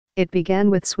It began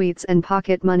with sweets and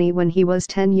pocket money when he was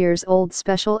 10 years old.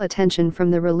 Special attention from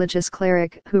the religious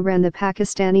cleric who ran the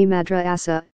Pakistani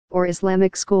madrasa, or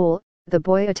Islamic school, the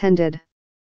boy attended.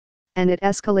 And it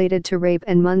escalated to rape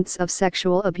and months of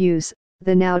sexual abuse,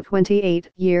 the now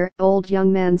 28-year-old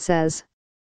young man says.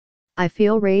 I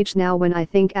feel rage now when I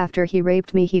think after he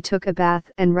raped me he took a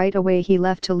bath and right away he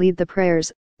left to lead the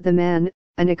prayers, the man,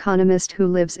 an economist who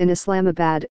lives in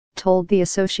Islamabad, told the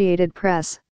Associated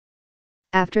Press.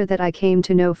 After that I came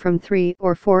to know from 3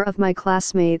 or 4 of my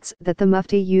classmates that the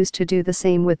mufti used to do the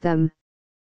same with them.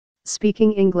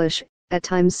 Speaking English, at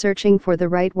times searching for the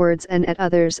right words and at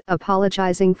others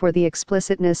apologizing for the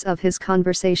explicitness of his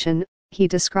conversation, he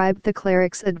described the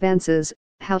cleric's advances,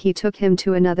 how he took him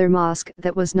to another mosque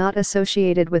that was not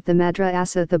associated with the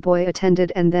madrasa the boy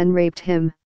attended and then raped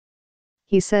him.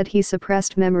 He said he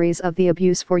suppressed memories of the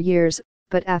abuse for years,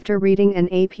 but after reading an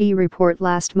AP report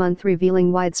last month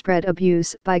revealing widespread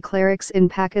abuse by clerics in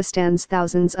Pakistan's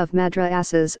thousands of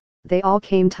madrasas, they all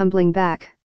came tumbling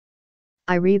back.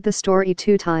 I read the story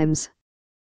 2 times.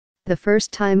 The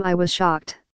first time I was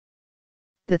shocked.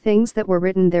 The things that were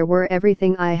written there were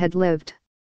everything I had lived.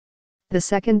 The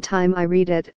second time I read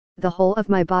it, the whole of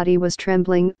my body was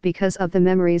trembling because of the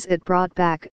memories it brought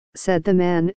back, said the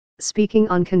man, speaking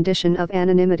on condition of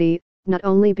anonymity, not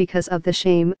only because of the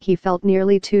shame he felt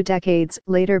nearly 2 decades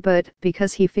later but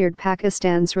because he feared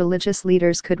Pakistan's religious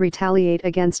leaders could retaliate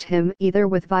against him either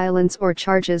with violence or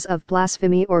charges of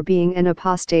blasphemy or being an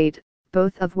apostate,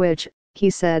 both of which, he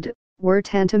said, were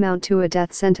tantamount to a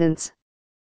death sentence.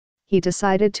 He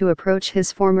decided to approach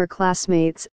his former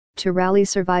classmates, to rally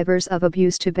survivors of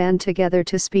abuse to band together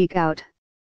to speak out.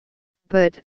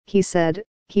 But, he said,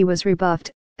 he was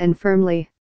rebuffed, and firmly.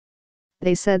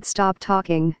 They said stop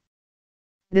talking.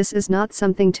 This is not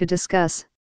something to discuss.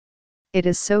 It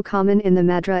is so common in the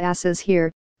madrasas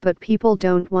here, but people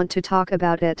don't want to talk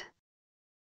about it.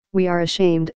 We are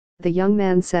ashamed, the young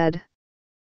man said.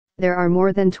 There are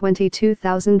more than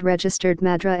 22,000 registered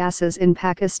madrasas in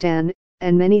Pakistan,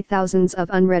 and many thousands of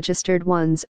unregistered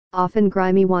ones, often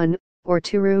grimy 1- or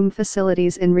 2-room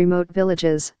facilities in remote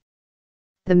villages.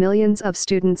 The millions of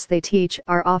students they teach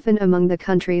are often among the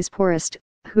country's poorest,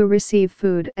 who receive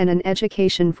food and an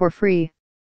education for free.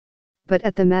 But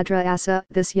at the madrasa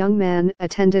this young man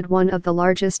attended one of the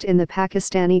largest in the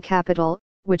Pakistani capital,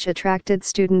 which attracted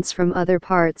students from other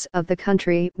parts of the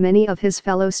country. Many of his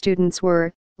fellow students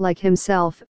were, like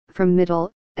himself, from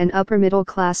middle and upper middle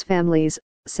class families,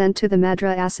 sent to the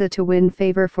madrasa to win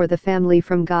favor for the family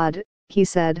from God, he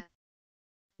said.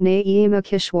 Naeema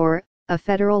Kishwar, a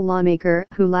federal lawmaker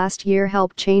who last year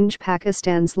helped change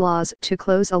Pakistan's laws to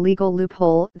close a legal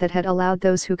loophole that had allowed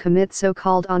those who commit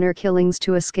so-called honor killings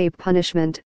to escape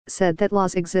punishment, said that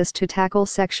laws exist to tackle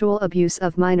sexual abuse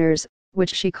of minors,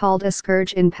 which she called a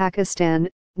scourge in Pakistan,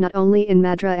 not only in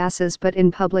madrasas but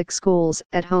in public schools,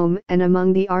 at home and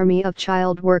among the army of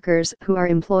child workers who are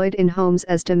employed in homes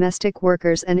as domestic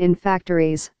workers and in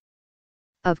factories.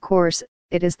 Of course,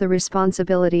 it is the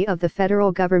responsibility of the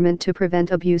federal government to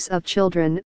prevent abuse of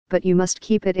children, but you must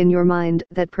keep it in your mind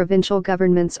that provincial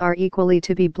governments are equally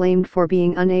to be blamed for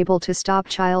being unable to stop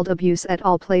child abuse at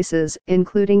all places,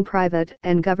 including private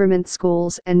and government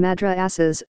schools and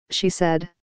madrasas, she said.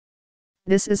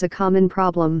 This is a common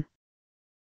problem.